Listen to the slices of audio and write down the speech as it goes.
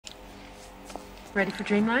Ready for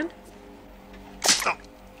dreamland?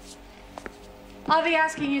 I'll be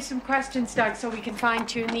asking you some questions, Doug, so we can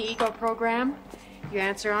fine-tune the ego program. You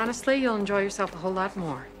answer honestly, you'll enjoy yourself a whole lot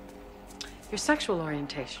more. Your sexual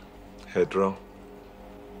orientation? Hetero.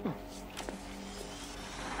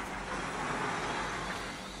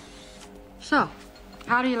 So,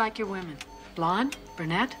 how do you like your women? Blonde?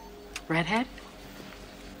 Brunette? Redhead?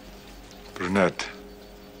 Brunette.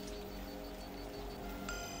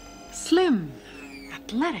 Slim?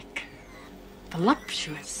 Athletic?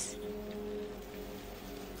 Voluptuous?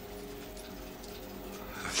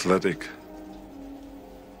 Athletic.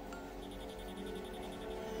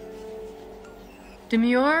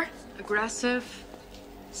 Demure? Aggressive?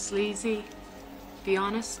 Sleazy? Be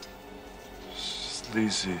honest?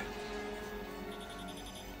 Sleazy.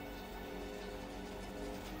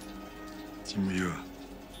 Demure.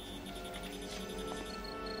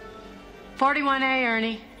 41A,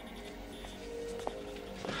 Ernie.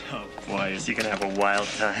 Oh, boy, is he gonna have a wild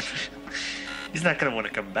time. He's not gonna want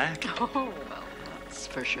to come back. Oh, well, that's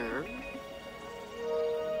for sure.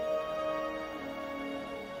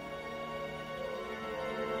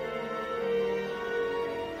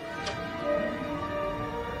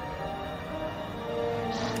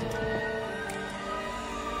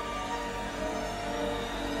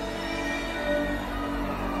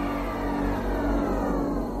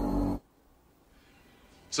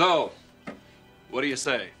 So, what do you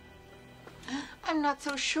say? I'm not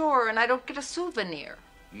so sure, and I don't get a souvenir.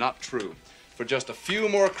 Not true. For just a few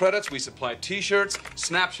more credits, we supply T-shirts,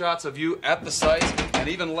 snapshots of you at the site, and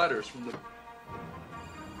even letters from the...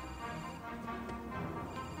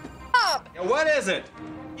 Bob! What is it?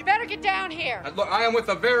 You better get down here. Look, I am with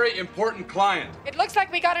a very important client. It looks like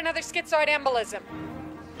we got another schizoid embolism.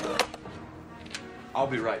 I'll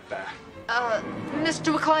be right back.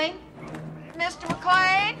 Mr. McLean? Mr.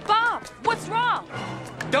 McLean? Bob, what's wrong?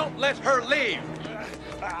 Don't let her leave!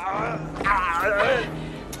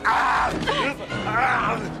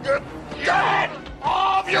 Get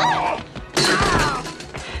off you!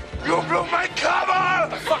 You blew my cover! What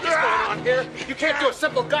the fuck is going on here? You can't do a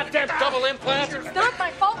simple goddamn double implant! It's not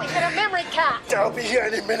my fault we hit a memory cap. They'll be here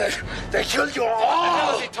any minute. They killed you What the hell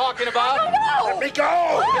all! is he talking about? I don't know. Let me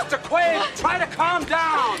go! Mr. Quaid, try to calm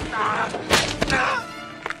down!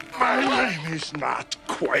 My name is not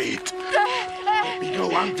Quaid. Let me go.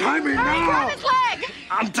 Untie me Grab now! his leg.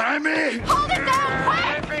 Untie me! Hold it down,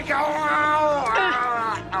 quick. Let me go!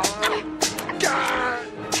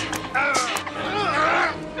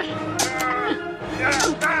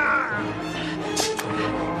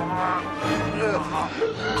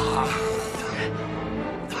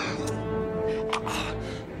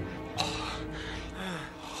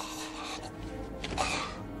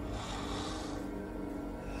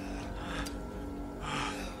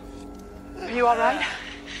 Are you all right?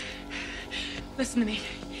 Listen to me.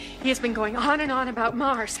 He has been going on and on about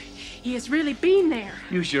Mars. He has really been there.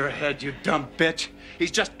 Use your head, you dumb bitch.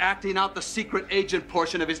 He's just acting out the secret agent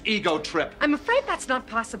portion of his ego trip. I'm afraid that's not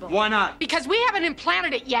possible. Why not? Because we haven't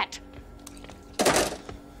implanted it yet.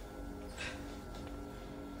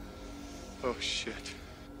 Oh, shit.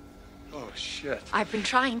 Oh, shit. I've been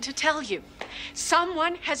trying to tell you.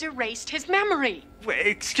 Someone has erased his memory. Wait,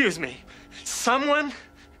 excuse me. Someone?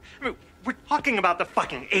 I mean, we're talking about the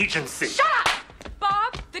fucking agency. Shut up!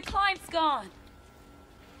 Bob, the client's gone.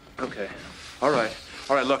 Okay. All right.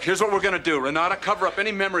 All right, look, here's what we're gonna do. Renata, cover up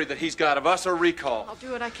any memory that he's got of us or recall. I'll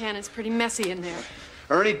do what I can. It's pretty messy in there.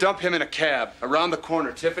 Ernie, dump him in a cab around the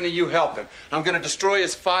corner. Tiffany, you help him. I'm gonna destroy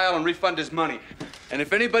his file and refund his money. And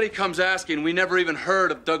if anybody comes asking, we never even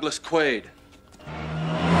heard of Douglas Quaid.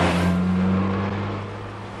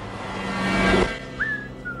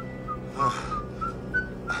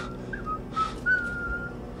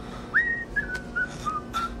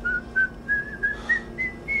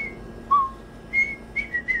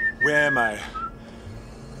 Where am I?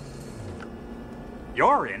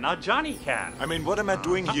 You're in a Johnny Cab. I mean, what am I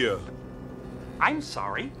doing here? I'm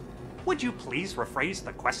sorry. Would you please rephrase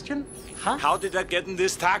the question? Huh? How did I get in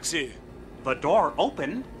this taxi? The door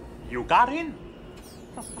opened. You got in.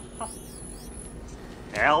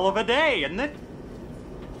 Hell of a day, isn't it?